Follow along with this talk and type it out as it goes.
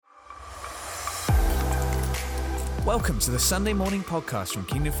Welcome to the Sunday morning podcast from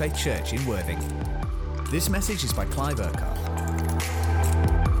Kingdom Faith Church in Worthing. This message is by Clive Urquhart.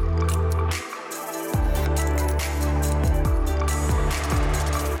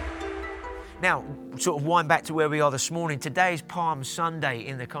 Now, sort of wind back to where we are this morning. Today is Palm Sunday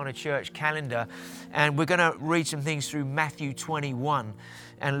in the kind of church calendar, and we're going to read some things through Matthew 21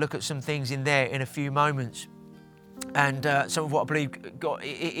 and look at some things in there in a few moments. And some of what I believe God,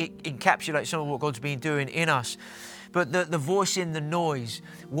 it encapsulates some of what God's been doing in us. But the voice in the noise,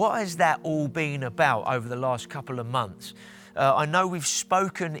 what has that all been about over the last couple of months? I know we've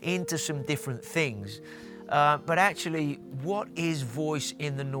spoken into some different things, but actually, what is voice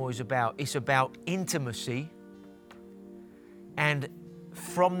in the noise about? It's about intimacy. And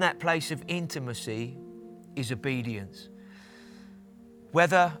from that place of intimacy is obedience.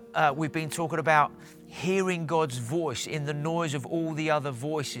 Whether we've been talking about hearing God's voice in the noise of all the other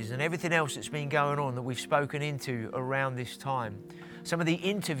voices and everything else that's been going on that we've spoken into around this time. Some of the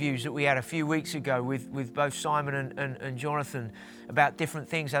interviews that we had a few weeks ago with both Simon and Jonathan about different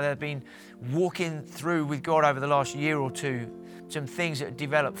things, how they've been walking through with God over the last year or two, some things that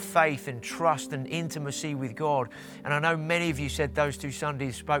develop faith and trust and intimacy with God. And I know many of you said those two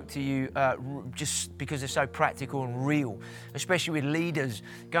Sundays spoke to you just because they're so practical and real, especially with leaders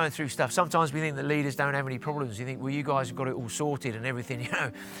going through stuff. Sometimes we think that leaders don't have any problems. You think, well, you guys have got it all sorted and everything. You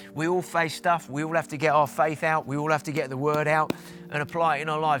know, we all face stuff. We all have to get our faith out. We all have to get the word out and apply it in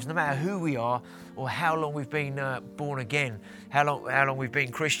our lives, no matter who we are or how long we've been born again, how long we've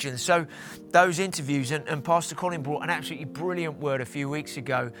been Christians. So those interviews, and Pastor Colin brought an absolutely brilliant word a few weeks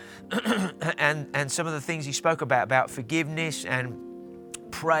ago, and some of the things he spoke about forgiveness and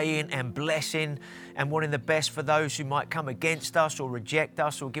praying and blessing and wanting the best for those who might come against us or reject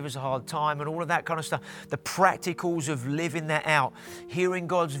us or give us a hard time and all of that kind of stuff. The practicals of living that out, hearing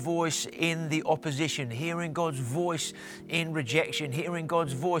God's voice in the opposition, hearing God's voice in rejection, hearing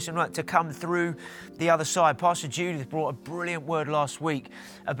God's voice and like to come through the other side. Pastor Judith brought a brilliant word last week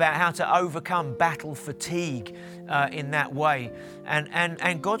about how to overcome battle fatigue in that way.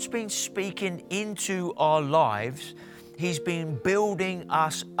 And God's been speaking into our lives. He's been building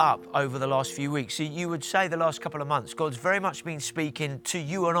us up over the last few weeks. So you would say the last couple of months, God's very much been speaking to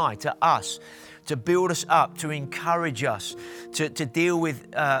you and I, to us, to build us up, to encourage us, to deal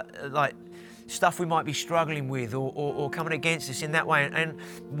with like stuff we might be struggling with or coming against us in that way. And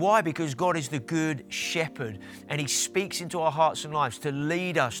why? Because God is the good shepherd and He speaks into our hearts and lives to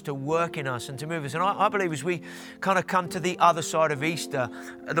lead us, to work in us and to move us. And I believe as we kind of come to the other side of Easter,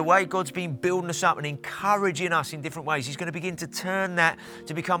 the way God's been building us up and encouraging us in different ways, He's going to begin to turn that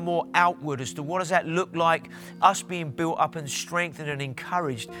to become more outward as to what does that look like, us being built up and strengthened and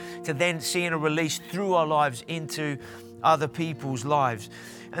encouraged to then seeing a release through our lives into other people's lives.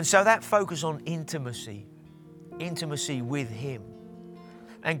 And so that focus on intimacy with Him.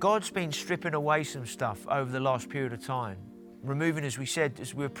 And God's been stripping away some stuff over the last period of time, removing, as we said,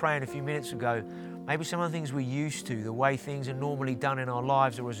 as we were praying a few minutes ago, maybe some of the things we're used to, the way things are normally done in our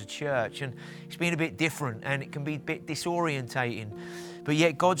lives or as a church. And it's been a bit different and it can be a bit disorientating. But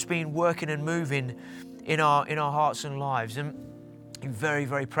yet God's been working and moving in our hearts and lives and in very,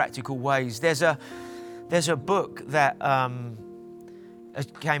 very practical ways. There's a book that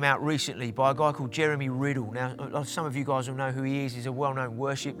came out recently by a guy called Jeremy Riddle. Now, some of you guys will know who he is. He's a well-known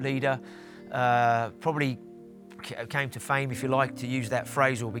worship leader. Probably came to fame, if you like to use that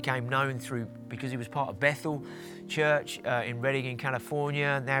phrase, or became known because he was part of Bethel Church in Redding in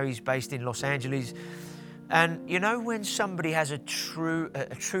California. Now he's based in Los Angeles. And you know, when somebody has a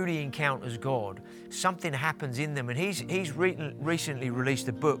truly encounters God, something happens in them. And he's recently released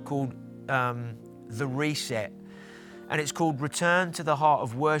a book called The Reset. And it's called Return to the Heart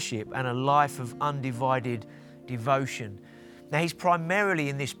of Worship and a Life of Undivided Devotion. Now, he's primarily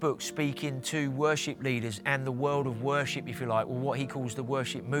in this book speaking to worship leaders and the world of worship, if you like, or what he calls the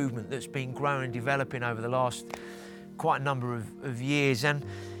worship movement that's been growing and developing over the last quite a number of years. And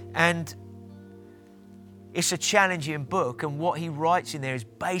it's a challenging book, and what he writes in there is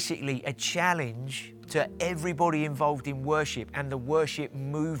basically a challenge to everybody involved in worship and the worship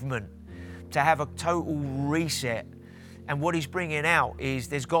movement to have a total reset. And what he's bringing out is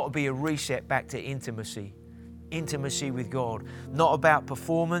there's got to be a reset back to intimacy with God. Not about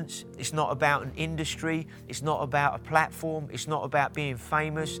performance. It's not about an industry. It's not about a platform. It's not about being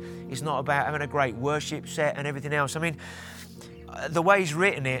famous. It's not about having a great worship set and everything else. I mean, the way he's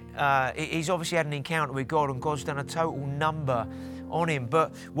written it, he's obviously had an encounter with God and God's done a total number on him.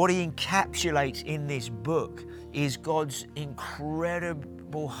 But what he encapsulates in this book is God's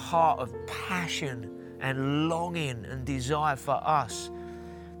incredible heart of passion and longing and desire for us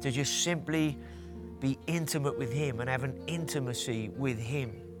to just simply be intimate with Him and have an intimacy with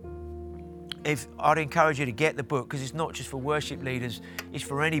Him. I'd encourage you to get the book, because it's not just for worship leaders, it's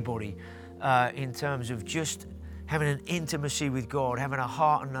for anybody, in terms of just having an intimacy with God, having a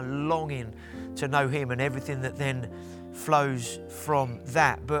heart and a longing to know Him and everything that then flows from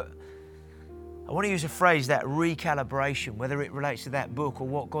that. But I want to use a phrase, that recalibration, whether it relates to that book or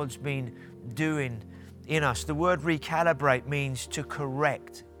what God's been doing in us. The word recalibrate means to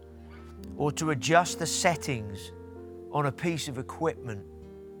correct or to adjust the settings on a piece of equipment.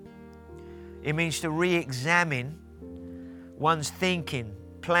 It means to re-examine one's thinking,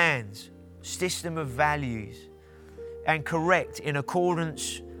 plans, system of values, and correct in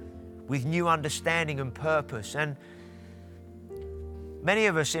accordance with new understanding and purpose. And many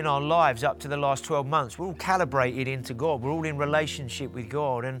of us in our lives up to the last 12 months, we're all calibrated into God. We're all in relationship with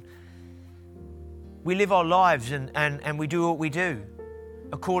God. And we live our lives and we do what we do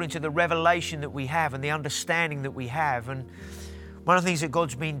according to the revelation that we have and the understanding that we have. And one of the things that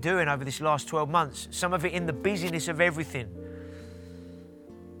God's been doing over this last 12 months, some of it in the busyness of everything,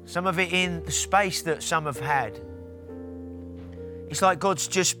 some of it in the space that some have had, it's like God's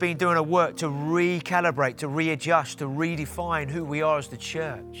just been doing a work to recalibrate, to readjust, to redefine who we are as the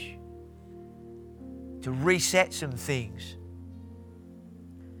church, to reset some things.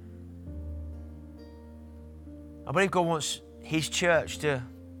 I believe God wants His church to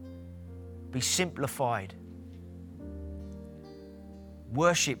be simplified.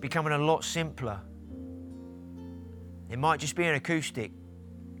 Worship becoming a lot simpler. It might just be an acoustic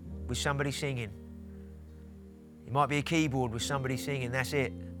with somebody singing. It might be a keyboard with somebody singing, that's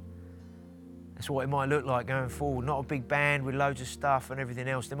it. That's what it might look like going forward. Not a big band with loads of stuff and everything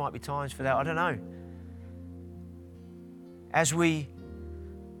else. There might be times for that, I don't know. As we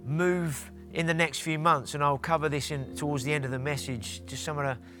move in the next few months, and I'll cover this towards the end of the message, just some of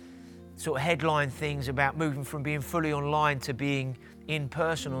the sort of headline things about moving from being fully online to being in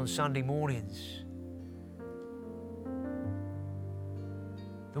person on Sunday mornings.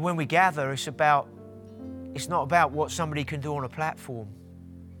 But when we gather, it's not about what somebody can do on a platform.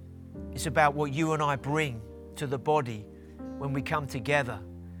 It's about what you and I bring to the body when we come together.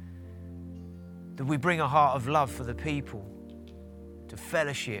 That we bring a heart of love for the people, to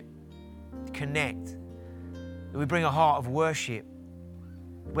fellowship, to connect. That we bring a heart of worship,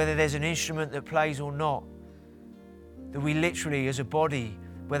 whether there's an instrument that plays or not. That we literally, as a body,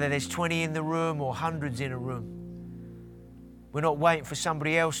 whether there's 20 in the room or hundreds in a room, we're not waiting for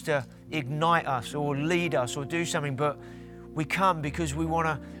somebody else to ignite us or lead us or do something, but we come because we want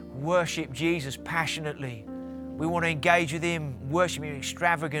to worship Jesus passionately. We want to engage with Him, worship Him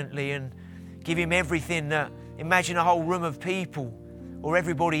extravagantly and give Him everything. That imagine a whole room of people or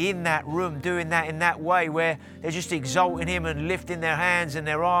everybody in that room doing that in that way, where they're just exalting Him and lifting their hands and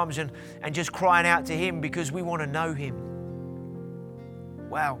their arms and just crying out to Him because we want to know Him.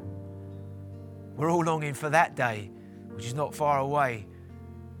 Wow. We're all longing for that day, which is not far away,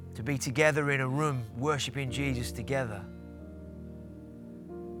 to be together in a room worshiping Jesus together.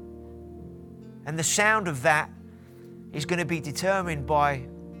 And the sound of that is going to be determined by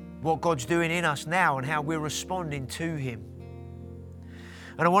what God's doing in us now and how we're responding to Him.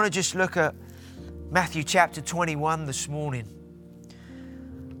 And I want to just look at Matthew chapter 21 this morning,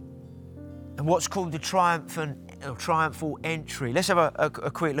 and what's called the triumphal entry. Let's have a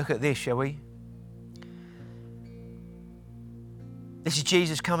quick look at this, shall we? This is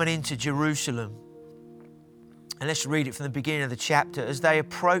Jesus coming into Jerusalem. And let's read it from the beginning of the chapter. As they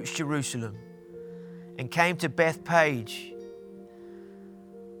approached Jerusalem and came to Bethphage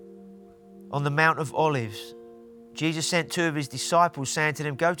on the Mount of Olives, Jesus sent two of His disciples, saying to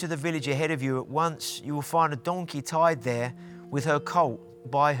them, "Go to the village ahead of you. At once you will find a donkey tied there with her colt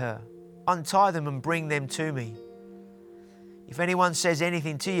by her. Untie them and bring them to me. If anyone says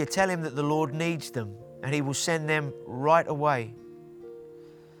anything to you, tell him that the Lord needs them, and He will send them right away."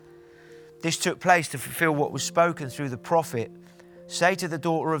 This took place to fulfill what was spoken through the prophet. "Say to the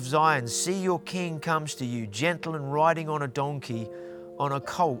daughter of Zion, see your king comes to you, gentle and riding on a donkey, on a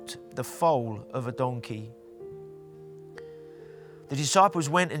colt, the foal of a donkey." The disciples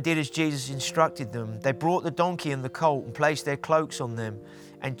went and did as Jesus instructed them. They brought the donkey and the colt and placed their cloaks on them,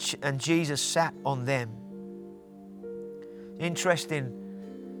 and Jesus sat on them. Interesting.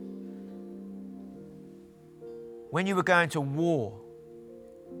 When you were going to war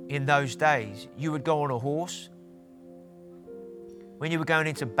in those days, you would go on a horse. When you were going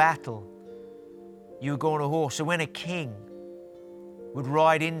into battle, you would go on a horse. So when a king would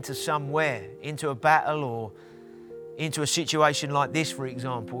ride into somewhere, into a battle or into a situation like this, for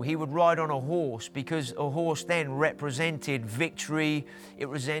example. He would ride on a horse because a horse then represented victory, it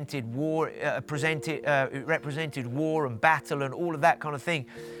represented war, it represented war and battle and all of that kind of thing.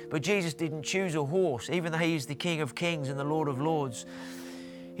 But Jesus didn't choose a horse, even though He's the King of Kings and the Lord of Lords.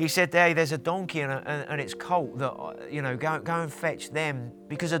 He said, hey, there's a donkey and its colt that, go and fetch them.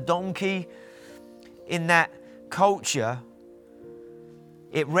 Because a donkey in that culture,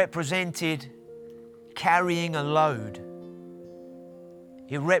 it represented carrying a load.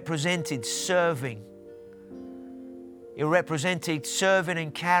 It represented serving. It represented serving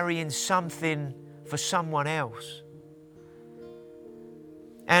and carrying something for someone else.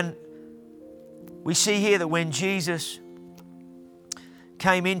 And we see here that when Jesus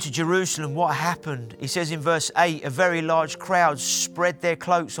came into Jerusalem, what happened? He says in verse 8, a very large crowd spread their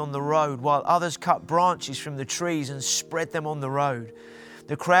cloaks on the road, while others cut branches from the trees and spread them on the road.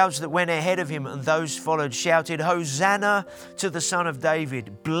 The crowds that went ahead of Him and those followed shouted, Hosanna to the Son of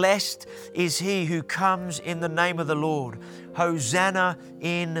David. Blessed is He who comes in the name of the Lord. Hosanna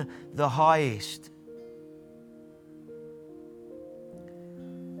in the highest.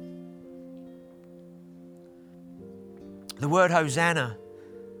 The word Hosanna,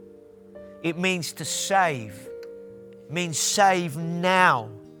 it means to save. It means save now.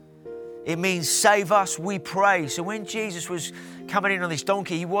 It means save us, we pray. So when Jesus was coming in on this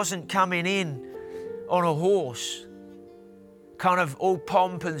donkey, He wasn't coming in on a horse, kind of all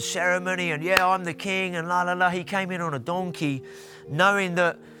pomp and ceremony and yeah, I'm the king and la la la. He came in on a donkey knowing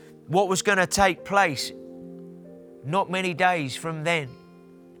that what was going to take place not many days from then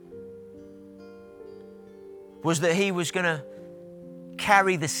was that He was going to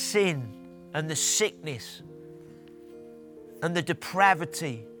carry the sin and the sickness and the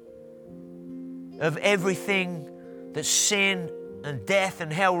depravity of everything that sin and death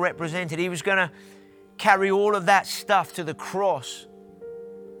and hell represented. He was going to carry all of that stuff to the cross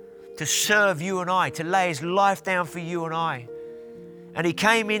to serve you and I, to lay His life down for you and I. And He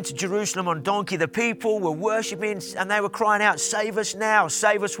came into Jerusalem on donkey. The people were worshiping and they were crying out, save us now,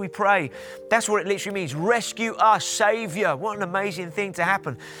 save us, we pray. That's what it literally means. Rescue us, Savior. What an amazing thing to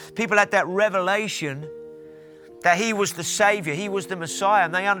happen. People had that revelation that He was the Savior, He was the Messiah,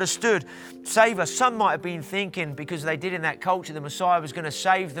 and they understood, save us. Some might have been thinking, because they did in that culture, the Messiah was going to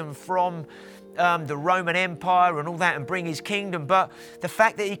save them from the Roman Empire and all that and bring His kingdom. But the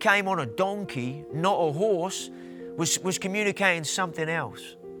fact that He came on a donkey, not a horse, was communicating something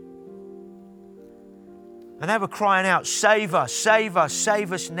else. And they were crying out, save us, save us,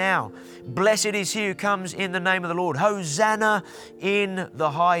 save us now. Blessed is He who comes in the name of the Lord. Hosanna in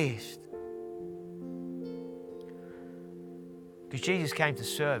the highest. Because Jesus came to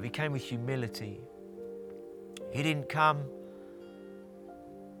serve. He came with humility. He didn't come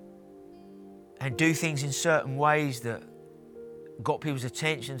and do things in certain ways that got people's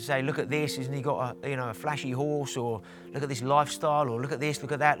attention to say, look at this, isn't He got a flashy horse, or look at this lifestyle, or look at this,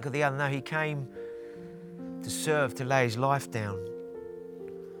 look at that, look at the other. No, He came to serve, to lay His life down.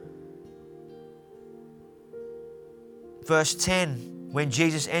 Verse 10, when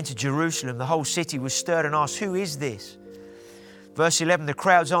Jesus entered Jerusalem, the whole city was stirred and asked, who is this? Verse 11, the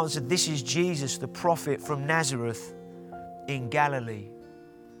crowds answered, this is Jesus, the prophet from Nazareth in Galilee.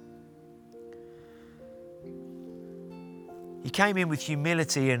 He came in with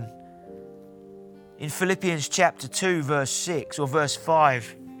humility, and in Philippians chapter 2, verse 6 or verse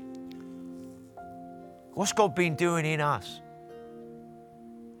 5, what's God been doing in us?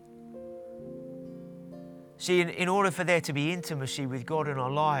 See, in order for there to be intimacy with God in our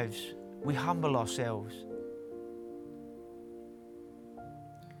lives, we humble ourselves.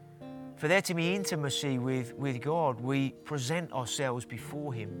 For there to be intimacy with God, we present ourselves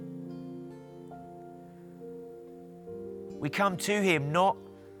before Him. We come to Him not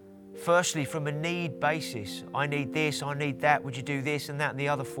firstly from a need basis. I need this, I need that. Would you do this and that and the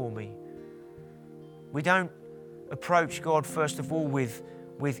other for me? We don't approach God first of all with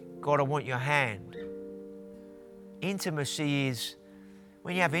God, I want your hand. Intimacy is,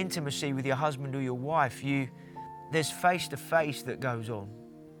 when you have intimacy with your husband or your wife, there's face to face that goes on.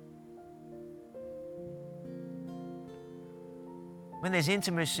 When there's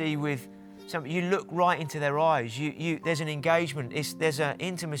intimacy with somebody, you look right into their eyes. There's an engagement. There's an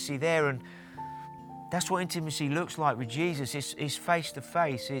intimacy there, and that's what intimacy looks like with Jesus. It's face to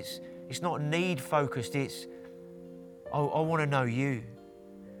face. It's not need focused. It's I want to know you.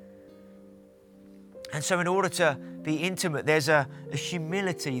 And so, in order to be intimate, there's a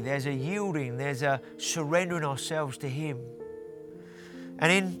humility, there's a yielding, there's a surrendering ourselves to Him.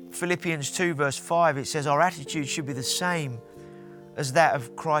 And in Philippians 2, verse 5, it says our attitude should be the same as that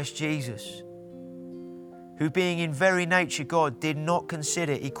of Christ Jesus, who being in very nature God, did not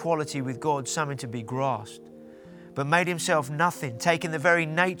consider equality with God something to be grasped, but made himself nothing, taking the very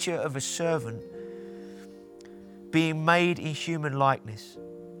nature of a servant, being made in human likeness,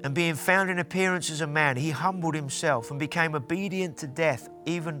 and being found in appearance as a man, he humbled himself and became obedient to death,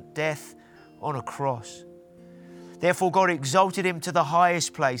 even death on a cross. Therefore God exalted him to the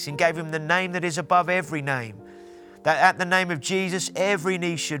highest place and gave him the name that is above every name, that at the name of Jesus every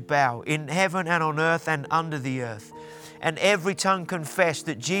knee should bow, in heaven and on earth and under the earth, and every tongue confess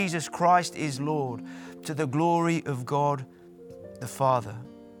that Jesus Christ is Lord, to the glory of God the Father.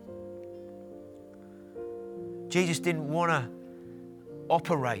 Jesus didn't want to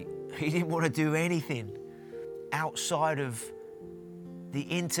operate. He didn't want to do anything outside of the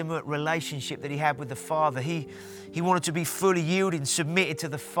intimate relationship that he had with the Father. He wanted to be fully yielded, submitted to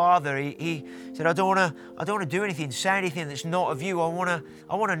the Father. He said, I don't want to do anything, say anything that's not of you. I want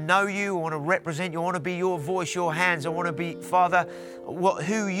to know you. I want to represent you. I want to be your voice, your hands. I want to be, Father,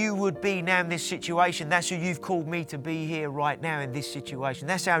 who you would be now in this situation. That's who you've called me to be here right now in this situation.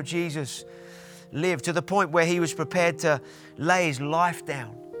 That's how Jesus lived, to the point where he was prepared to lay his life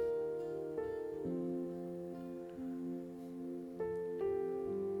down.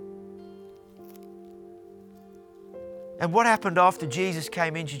 And what happened after Jesus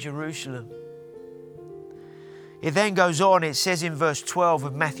came into Jerusalem? It then goes on, it says in verse 12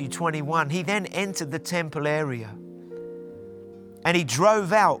 of Matthew 21, he then entered the temple area and he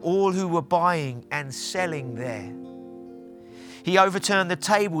drove out all who were buying and selling there. He overturned the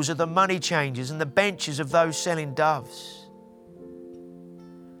tables of the money changers and the benches of those selling doves.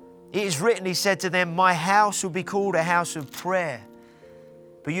 It is written, he said to them, my house will be called a house of prayer,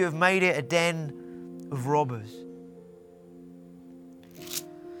 but you have made it a den of robbers.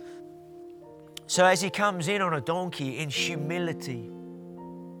 So as he comes in on a donkey in humility,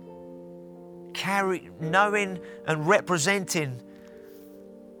 knowing and representing,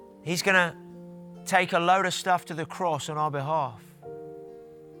 he's going to take a load of stuff to the cross on our behalf.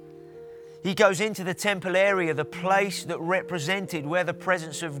 He goes into the temple area, the place that represented where the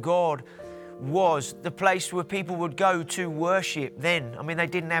presence of God was, the place where people would go to worship then. I mean, they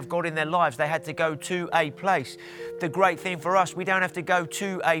didn't have God in their lives. They had to go to a place. The great thing for us, we don't have to go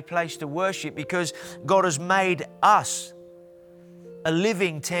to a place to worship because God has made us a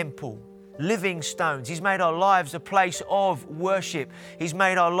living temple, living stones. He's made our lives a place of worship. He's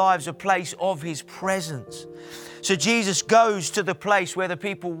made our lives a place of His presence. So Jesus goes to the place where the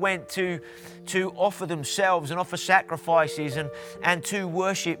people went to offer themselves and offer sacrifices and to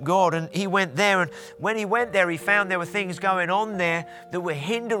worship God. And He went there, and when He went there, He found there were things going on there that were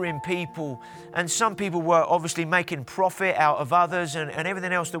hindering people. And some people were obviously making profit out of others and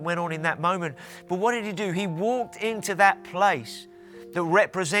everything else that went on in that moment. But what did He do? He walked into that place that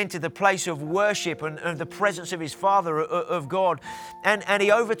represented the place of worship and the presence of His Father, of God. And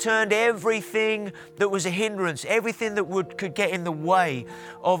He overturned everything that was a hindrance, everything that could get in the way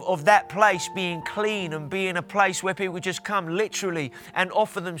of that place being clean and being a place where people would just come literally and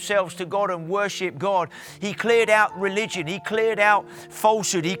offer themselves to God and worship God. He cleared out religion. He cleared out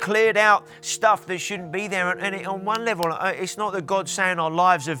falsehood. He cleared out stuff that shouldn't be there. And on one level, it's not that God's saying our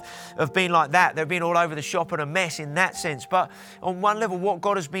lives have been like that. They've been all over the shop and a mess in that sense. But on one level, what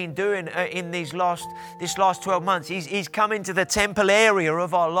God has been doing in this last 12 months, He's come into the temple area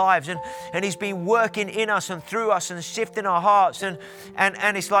of our lives and He's been working in us and through us and shifting our hearts and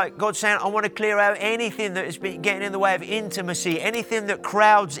it's like God saying, I want to clear out anything that has been getting in the way of intimacy, anything that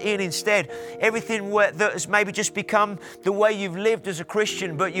crowds in instead, everything that has maybe just become the way you've lived as a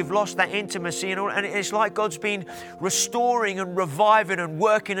Christian, but you've lost that intimacy and it's like God's been restoring and reviving and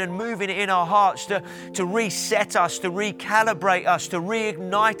working and moving in our hearts to reset us, to recalibrate us, to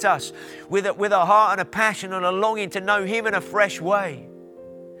reignite us with a heart and a passion and a longing to know Him in a fresh way.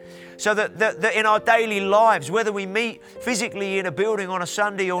 So that in our daily lives, whether we meet physically in a building on a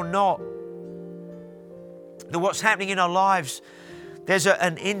Sunday or not, that what's happening in our lives, there's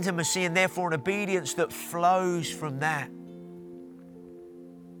an intimacy and therefore an obedience that flows from that.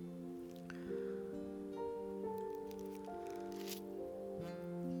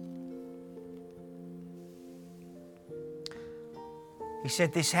 He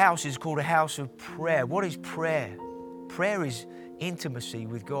said this house is called a house of prayer. What is prayer? Prayer is intimacy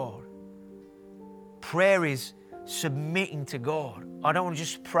with God. Prayer is submitting to God. I don't want to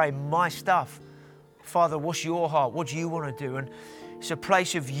just pray my stuff. Father, what's your heart? What do you want to do? And it's a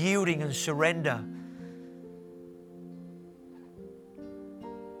place of yielding and surrender.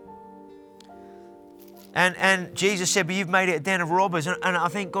 And Jesus said, but you've made it a den of robbers. And I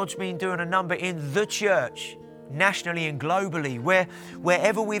think God's been doing a number in the church, nationally and globally,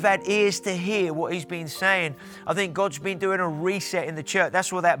 wherever we've had ears to hear what He's been saying. I think God's been doing a reset in the church.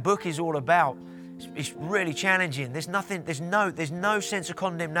 That's what that book is all about. It's really challenging. There's no sense of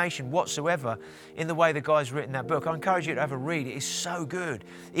condemnation whatsoever in the way the guy's written that book. I encourage you to have a read. It is so good.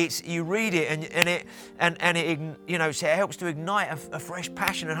 You read it and it helps to ignite a fresh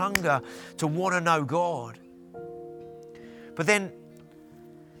passion and hunger to want to know God. But then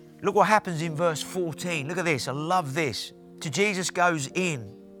look what happens in verse 14. Look at this. I love this. Jesus goes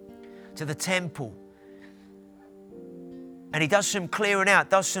in to the temple. And He does some clearing out,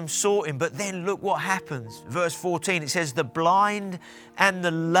 does some sorting. But then look what happens. Verse 14, it says, the blind and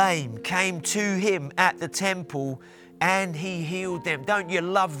the lame came to Him at the temple and He healed them. Don't you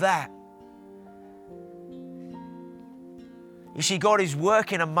love that? You see, God is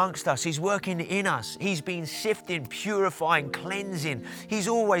working amongst us. He's working in us. He's been sifting, purifying, cleansing. He's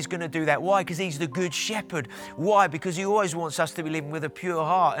always going to do that. Why? Because He's the good shepherd. Why? Because He always wants us to be living with a pure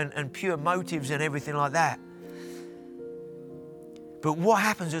heart and pure motives and everything like that. But what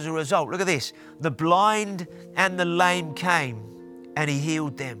happens as a result? Look at this. The blind and the lame came and He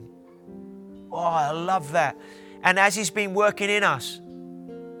healed them. Oh, I love that. And as He's been working in us.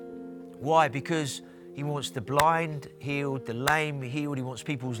 Why? Because He wants the blind healed, the lame healed. He wants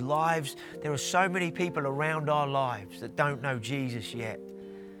people's lives. There are so many people around our lives that don't know Jesus yet.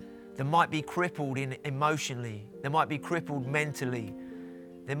 They might be crippled emotionally. They might be crippled mentally.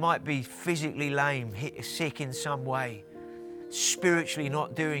 They might be physically lame, sick in some way. Spiritually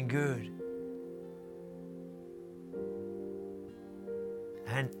not doing good.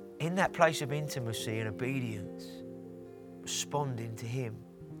 And in that place of intimacy and obedience, responding to Him,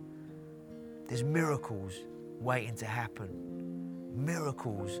 there's miracles waiting to happen.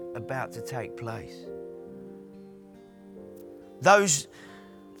 Miracles about to take place. Those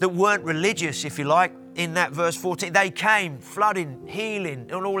that weren't religious, if you like, in that verse 14, they came, flooding, healing,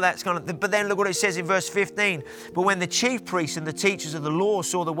 and all that kind of thing. But then look what it says in verse 15. But when the chief priests and the teachers of the law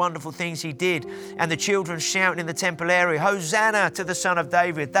saw the wonderful things He did, and the children shouting in the temple area, Hosanna to the Son of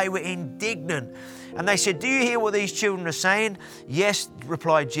David, they were indignant. And they said, do you hear what these children are saying? Yes,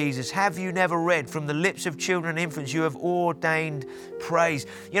 replied Jesus. Have you never read, from the lips of children and infants you have ordained praise?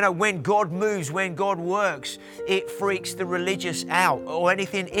 You know, when God moves, when God works, it freaks the religious out, or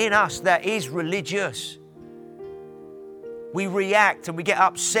anything in us that is religious. We react and we get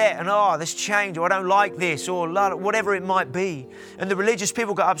upset and, this change, or I don't like this, or whatever it might be. And the religious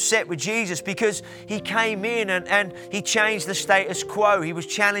people got upset with Jesus because He came in and He changed the status quo. He was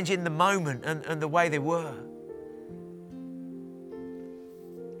challenging the moment and the way they were.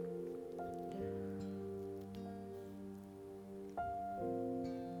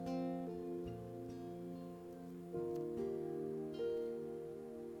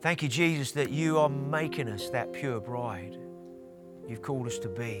 Thank you, Jesus, that You are making us that pure bride You've called us to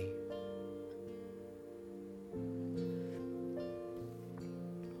be.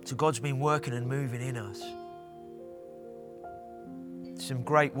 So God's been working and moving in us. Some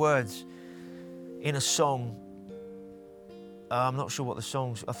great words in a song. I'm not sure what the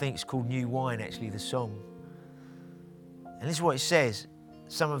song's, I think it's called New Wine, actually, the song. And this is what it says,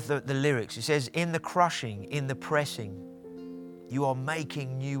 some of the lyrics. It says, in the crushing, in the pressing, You are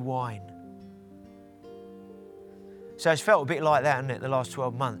making new wine. So it's felt a bit like that, hasn't it, the last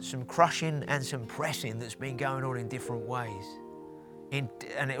 12 months? Some crushing and some pressing that's been going on in different ways. And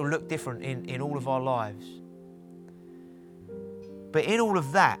it will look different in all of our lives. But in all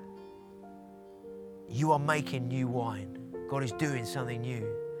of that, You are making new wine. God is doing something new.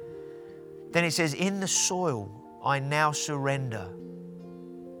 Then it says, in the soil, I now surrender.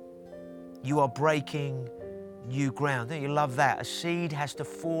 You are breaking new ground. Don't you love that? A seed has to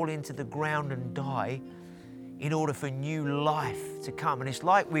fall into the ground and die in order for new life to come. And it's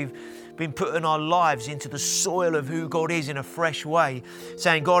like we've been putting our lives into the soil of who God is in a fresh way,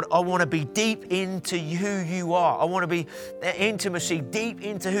 saying, God, I want to be deep into who You are. I want to be intimacy deep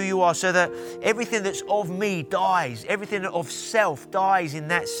into who You are, so that everything that's of me dies, everything of self dies in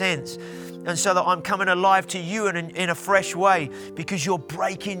that sense. And so that I'm coming alive to You in a fresh way, because You're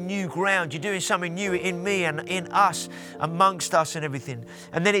breaking new ground. You're doing something new in me and in us, amongst us and everything.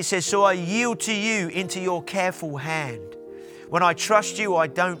 And then it says, so I yield to You into Your careful hand. When I trust You, I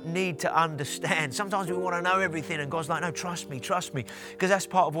don't need to understand. Sometimes we want to know everything, and God's like, no, trust me, because that's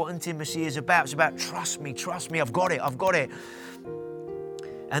part of what intimacy is about. It's about trust me, I've got it.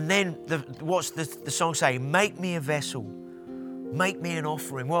 And then what's the song say? Make me a vessel, make me an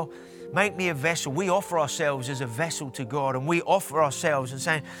offering. Well, Make me a vessel. We offer ourselves as a vessel to God, and we offer ourselves and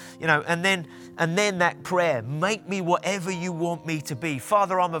saying, and then that prayer, make me whatever you want me to be.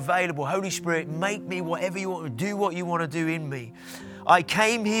 Father, I'm available. Holy Spirit, make me whatever you want to do, what you want to do in me. I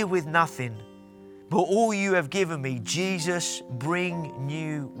came here with nothing, but all you have given me. Jesus, bring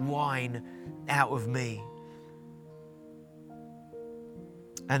new wine out of me.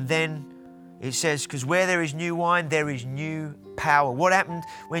 And then it says, because where there is new wine, there is new power. What happened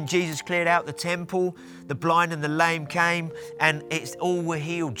when Jesus cleared out the temple? The blind and the lame came, and it's all were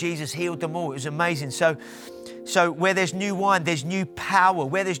healed. Jesus healed them all. It was amazing. So where there's new wine, there's new power.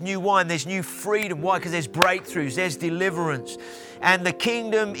 Where there's new wine, there's new freedom. Why? Because there's breakthroughs, there's deliverance. And the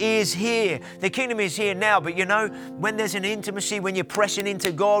kingdom is here. The kingdom is here now. But when there's an intimacy, when you're pressing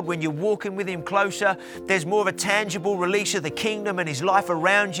into God, when you're walking with Him closer, there's more of a tangible release of the kingdom and His life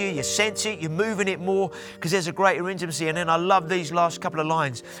around you. You sense it, you're moving it more because there's a greater intimacy. And then I love these last couple of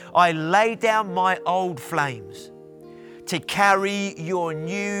lines. I lay down my old flames to carry your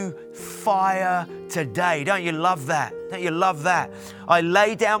new fire today. Don't you love that? Don't you love that? I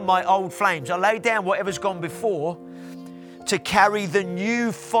lay down my old flames. I lay down whatever's gone before to carry the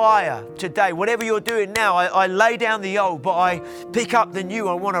new fire today. Whatever you're doing now, I lay down the old, but I pick up the new.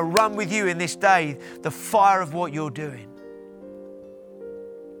 I want to run with you in this day, the fire of what you're doing.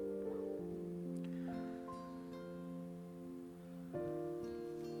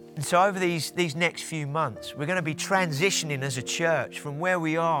 And so over these next few months, we're going to be transitioning as a church from where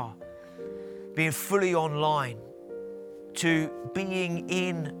we are, being fully online, to being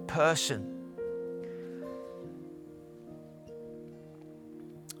in person.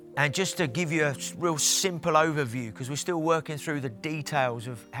 And just to give you a real simple overview, because we're still working through the details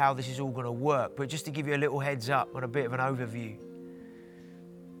of how this is all going to work, but just to give you a little heads up on a bit of an overview.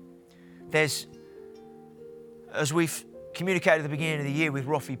 As we've communicated at the beginning of the year with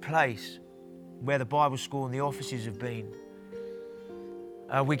Roffey Place, where the Bible school and the offices have been,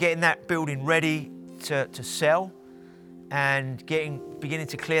 we're getting that building ready to sell and beginning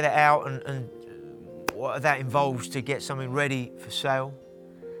to clear that out and what that involves to get something ready for sale.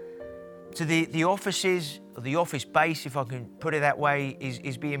 So the offices, or the office base, if I can put it that way,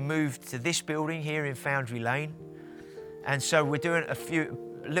 is being moved to this building here in Foundry Lane. And so we're doing a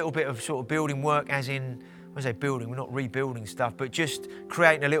little bit of sort of building work, as in, when I say building, we're not rebuilding stuff, but just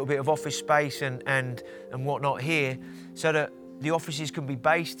creating a little bit of office space and whatnot here, so that the offices can be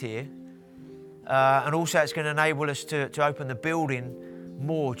based here. And also it's going to enable us to open the building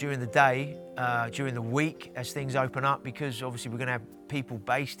more during the day, during the week as things open up, because obviously we're going to have people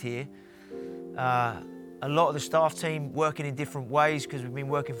based here. A lot of the staff team working in different ways because we've been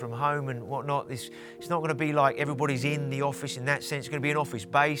working from home and whatnot. It's not going to be like everybody's in the office in that sense. It's going to be an office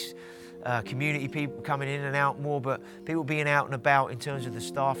base, community people coming in and out more, but people being out and about in terms of the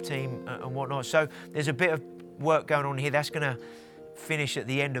staff team and whatnot. So there's a bit of work going on here. That's going to finish at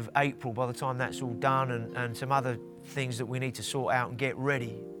the end of April by the time that's all done, and some other things that we need to sort out and get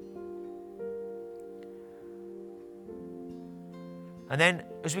ready. And then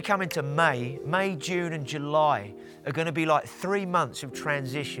as we come into May, June and July are going to be like 3 months of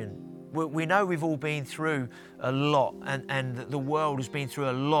transition. We know we've all been through a lot, and the world has been through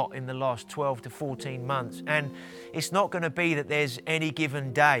a lot in the last 12 to 14 months. And it's not going to be that there's any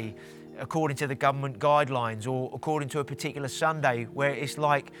given day, according to the government guidelines or according to a particular Sunday, where it's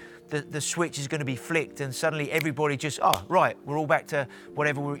like the switch is going to be flicked and suddenly everybody just, right, we're all back to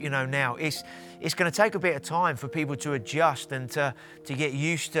whatever we're, now. It's going to take a bit of time for people to adjust and to get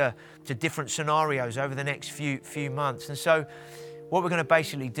used to different scenarios over the next few months. And so what we're going to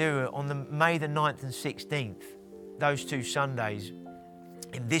basically do on May the 9th and 16th, those 2 Sundays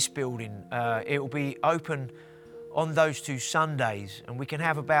in this building, it will be open on those 2 Sundays, and we can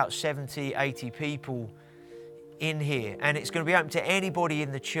have about 70, 80 people in here, and it's going to be open to anybody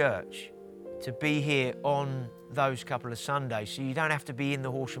in the church to be here on those couple of Sundays. So you don't have to be in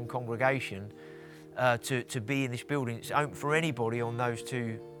the Horsham congregation to be in this building. It's open for anybody on those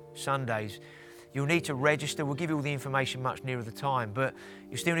 2 Sundays. You'll need to register. We'll give you all the information much nearer the time, but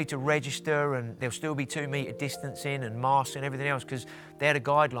you still need to register, and there'll still be 2 metre distancing and masks and everything else, because they're the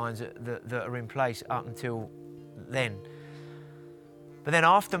guidelines that are in place up until then. But then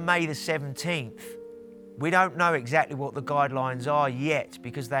after May the 17th, we don't know exactly what the guidelines are yet,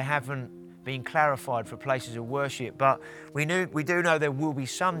 because they haven't been clarified for places of worship. But we do know there will be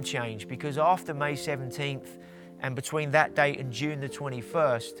some change, because after May 17th and between that date and June the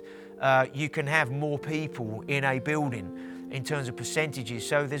 21st, you can have more people in a building in terms of percentages.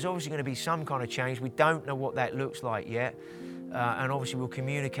 So there's obviously going to be some kind of change. We don't know what that looks like yet. And obviously we'll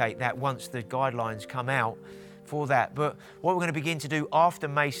communicate that once the guidelines come out for that. But what we're going to begin to do after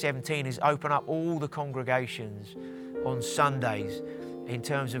May 17 is open up all the congregations on Sundays in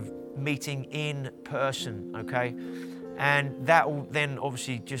terms of meeting in person, okay? And that will then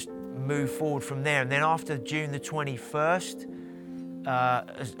obviously just move forward from there. And then after June the 21st,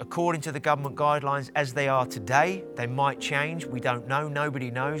 according to the government guidelines as they are today, they might change, we don't know,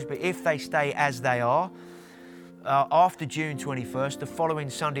 nobody knows, but if they stay as they are, after June 21st, the following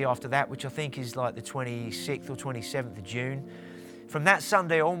Sunday after that, which I think is like the 26th or 27th of June, from that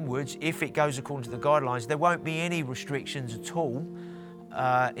Sunday onwards, if it goes according to the guidelines, there won't be any restrictions at all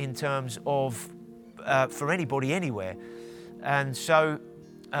in terms of for anybody anywhere. And so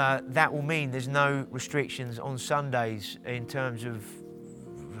that will mean there's no restrictions on Sundays in terms of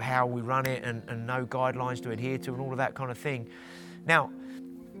how we run it and no guidelines to adhere to and all of that kind of thing. Now,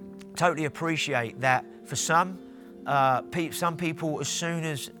 totally appreciate that for some people, as soon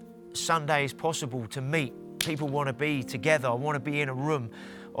as Sunday is possible to meet, people want to be together, want to be in a room.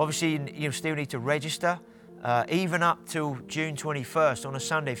 Obviously, you still need to register. Even up till June 21st on a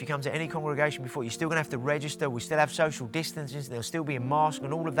Sunday, if you come to any congregation before, you're still going to have to register. We still have social distancing. There'll still be a mask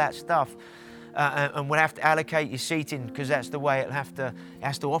and all of that stuff. And we'll have to allocate your seating because that's the way it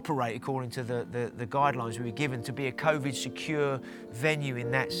has to operate according to the guidelines we were given to be a COVID secure venue in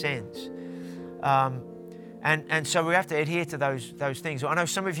that sense. And so we have to adhere to those things. I know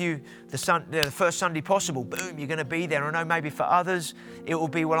some of you, the first Sunday possible, boom, you're going to be there. I know maybe for others, it will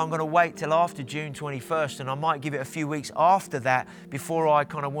be, well, I'm going to wait till after June 21st, and I might give it a few weeks after that before I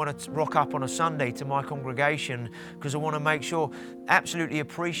kind of want to rock up on a Sunday to my congregation because I want to make sure, absolutely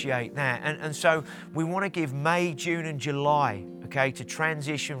appreciate that. And so we want to give May, June and July, okay, to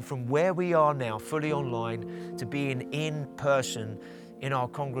transition from where we are now, fully online, to being in person in our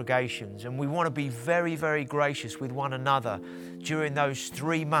congregations. And we want to be very, very gracious with one another during those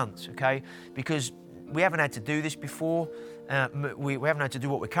 3 months, okay? Because we haven't had to do this before. We haven't had to do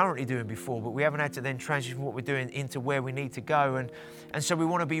what we're currently doing before, but we haven't had to then transition from what we're doing into where we need to go. And so we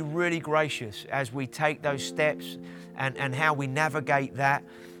want to be really gracious as we take those steps and how we navigate that.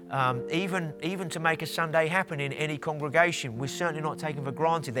 Even to make a Sunday happen in any congregation, we're certainly not taking for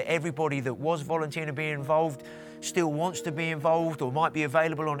granted that everybody that was volunteering to be involved still wants to be involved or might be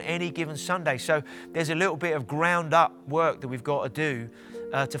available on any given Sunday. So there's a little bit of ground up work that we've got to do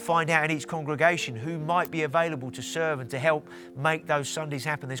to find out in each congregation who might be available to serve and to help make those Sundays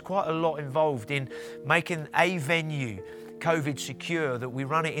happen. There's quite a lot involved in making a venue COVID secure, that we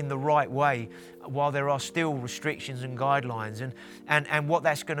run it in the right way while there are still restrictions and guidelines and what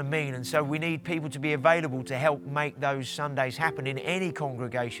that's going to mean. And so we need people to be available to help make those Sundays happen in any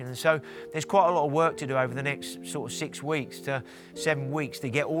congregation. And so there's quite a lot of work to do over the next sort of 6 weeks to 7 weeks to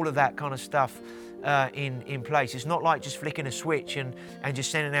get all of that kind of stuff in place. It's not like just flicking a switch and just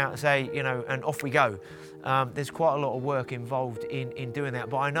sending out and say, and off we go. There's quite a lot of work involved in doing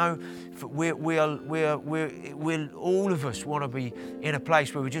that. But I know we're all of us want to be in a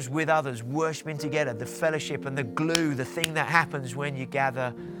place where we're just with others, worshiping together, the fellowship and the glue, the thing that happens when you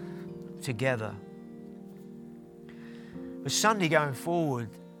gather together. But Sunday going forward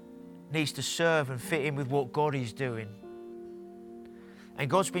needs to serve and fit in with what God is doing. And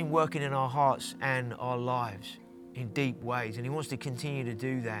God's been working in our hearts and our lives in deep ways, and He wants to continue to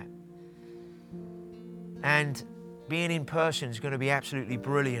do that. And being in person is going to be absolutely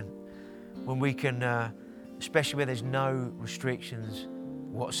brilliant when we can, especially where there's no restrictions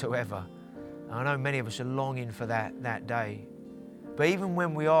whatsoever. I know many of us are longing for that day. But even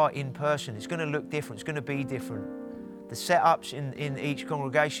when we are in person, it's going to look different. It's going to be different. The setups in each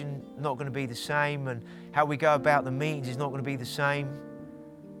congregation not going to be the same, and how we go about the meetings is not going to be the same.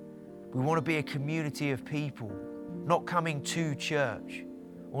 We want to be a community of people, not coming to church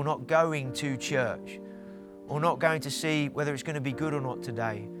or not going to church or not going to see whether it's going to be good or not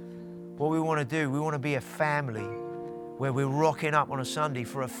today. What we want to do, we want to be a family where we're rocking up on a Sunday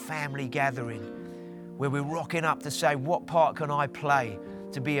for a family gathering, where we're rocking up to say, what part can I play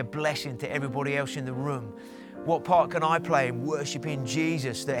to be a blessing to everybody else in the room? What part can I play in worshiping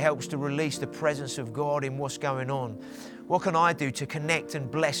Jesus that helps to release the presence of God in what's going on? What can I do to connect and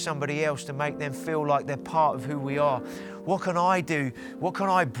bless somebody else to make them feel like they're part of who we are? What can I do? What can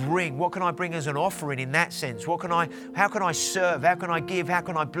I bring? What can I bring as an offering in that sense? How can I serve? How can I give? How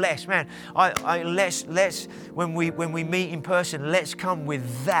can I bless? Man, let's when we meet in person, let's come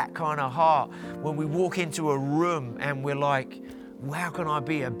with that kind of heart. When we walk into a room and we're like, how can I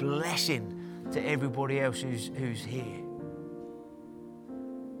be a blessing to everybody else who's here?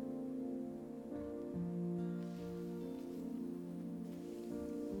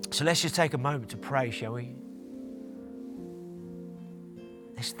 So let's just take a moment to pray, shall we?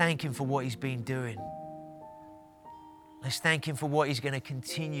 Let's thank Him for what He's been doing. Let's thank Him for what He's going to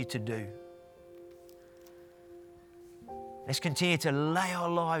continue to do. Let's continue to lay our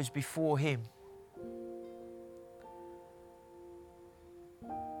lives before Him.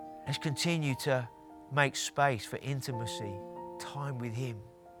 Let's continue to make space for intimacy, time with Him.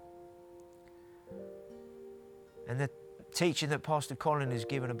 And the teaching that Pastor Colin has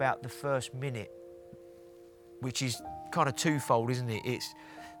given about the first minute, which is kind of twofold, isn't it? It's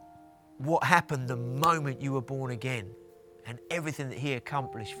what happened the moment you were born again and everything that He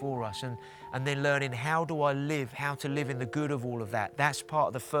accomplished for us, and then learning how to live in the good of all of that. That's part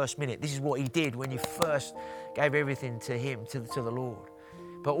of the first minute. This is what He did when you first gave everything to Him, to the Lord.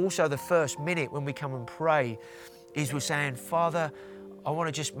 But also the first minute when we come and pray is we're saying, Father, I want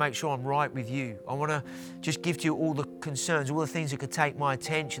to just make sure I'm right with You. I want to just give to You all the concerns, all the things that could take my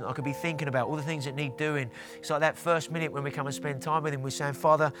attention, that I could be thinking about, all the things that need doing. It's like that first minute when we come and spend time with Him, we're saying,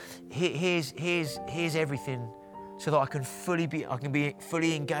 Father, here's everything so that I can be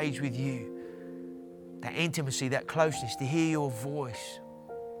fully engaged with You. That intimacy, that closeness, to hear Your voice,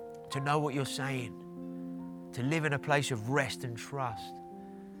 to know what You're saying, to live in a place of rest and trust.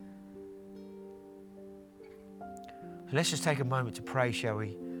 Let's just take a moment to pray, shall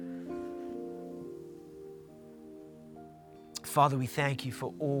we? Father, we thank You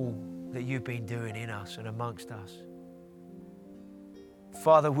for all that You've been doing in us and amongst us.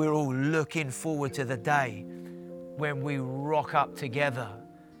 Father, we're all looking forward to the day when we rock up together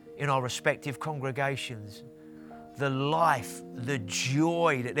in our respective congregations. The life, the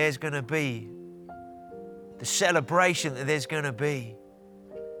joy that there's going to be, the celebration that there's going to be,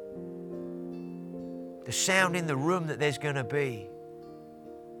 the sound in the room that there's going to be.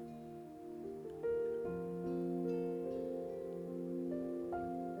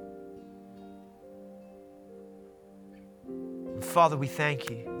 And Father, we thank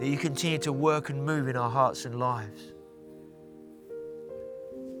You that You continue to work and move in our hearts and lives,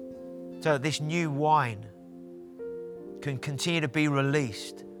 so that this new wine can continue to be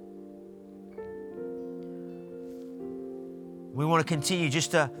released. We want to continue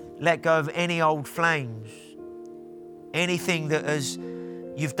just to let go of any old flames, anything that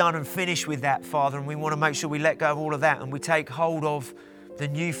You've done and finished with that, Father, and we want to make sure we let go of all of that and we take hold of the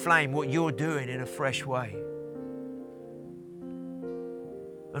new flame, what You're doing in a fresh way.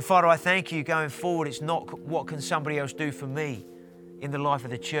 And Father, I thank You going forward. It's not what can somebody else do for me in the life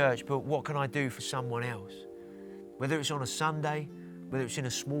of the church, but what can I do for someone else? Whether it's on a Sunday, whether it's in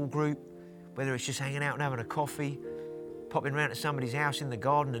a small group, whether it's just hanging out and having a coffee, popping around to somebody's house in the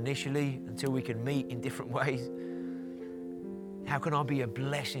garden initially until we can meet in different ways. How can I be a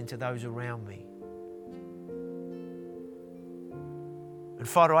blessing to those around me? And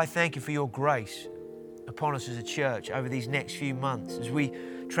Father, I thank You for Your grace upon us as a church over these next few months as we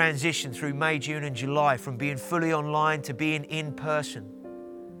transition through May, June and July from being fully online to being in person.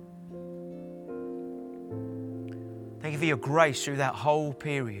 Thank You for Your grace through that whole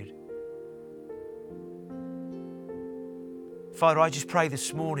period. Father, I just pray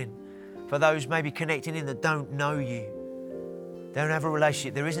this morning for those maybe connecting in that don't know You. They don't have a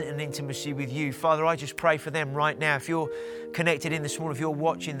relationship. There isn't an intimacy with You. Father, I just pray for them right now. If you're connected in this morning, if you're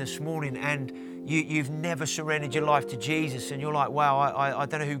watching this morning and you've never surrendered your life to Jesus and you're like, wow, I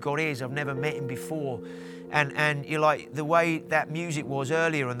don't know who God is. I've never met Him before. And you're like, the way that music was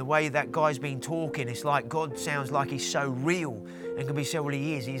earlier and the way that guy's been talking, it's like God sounds like He's so real and can be so, well,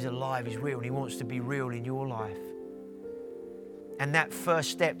 He is. He's alive. He's real and He wants to be real in your life. And that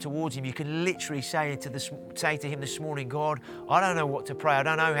first step towards Him, you can literally say to Him this morning, God, I don't know what to pray. I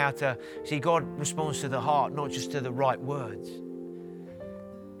don't know how to... See, God responds to the heart, not just to the right words.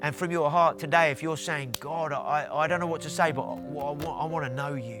 And from your heart today, if you're saying, God, I don't know what to say, but I want to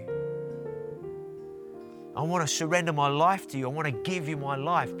know You. I want to surrender my life to You. I want to give You my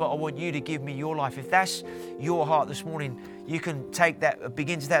life, but I want You to give me your life. If that's your heart this morning, you can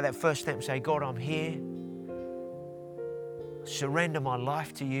begin to take that first step and say, God, I'm here. Surrender my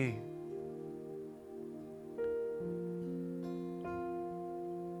life to You.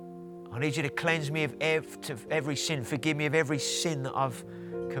 I need You to cleanse me of every sin. Forgive me of every sin that I've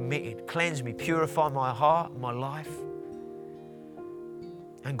committed. Cleanse me, purify my heart, my life.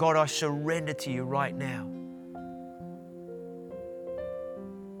 And God, I surrender to You right now.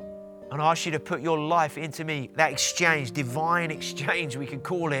 And I ask You to put Your life into me, that exchange, divine exchange we could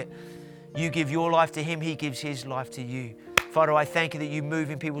call it. You give your life to Him, He gives His life to you. Father, I thank You that You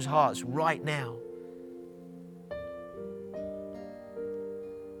move in people's hearts right now.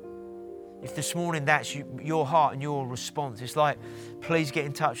 If this morning that's your heart and your response, it's like, please get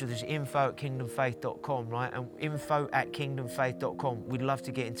in touch with us, info@kingdomfaith.com, right? And info@kingdomfaith.com. We'd love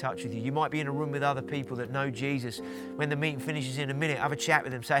to get in touch with you. You might be in a room with other people that know Jesus. When the meeting finishes in a minute, have a chat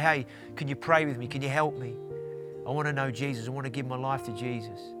with them. Say, hey, can you pray with me? Can you help me? I want to know Jesus. I want to give my life to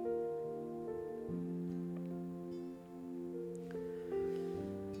Jesus.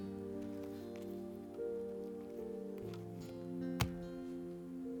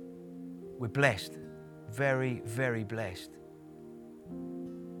 We're blessed, very, very blessed.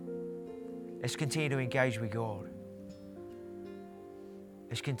 Let's continue to engage with God.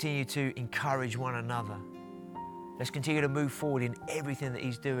 Let's continue to encourage one another. Let's continue to move forward in everything that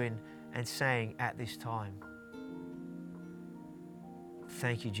He's doing and saying at this time.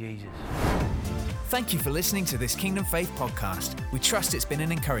 Thank you, Jesus. Thank you for listening to this Kingdom Faith podcast. We trust it's been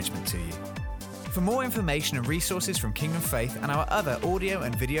an encouragement to you. For more information and resources from Kingdom Faith and our other audio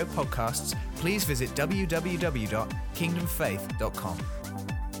and video podcasts, please visit www.kingdomfaith.com.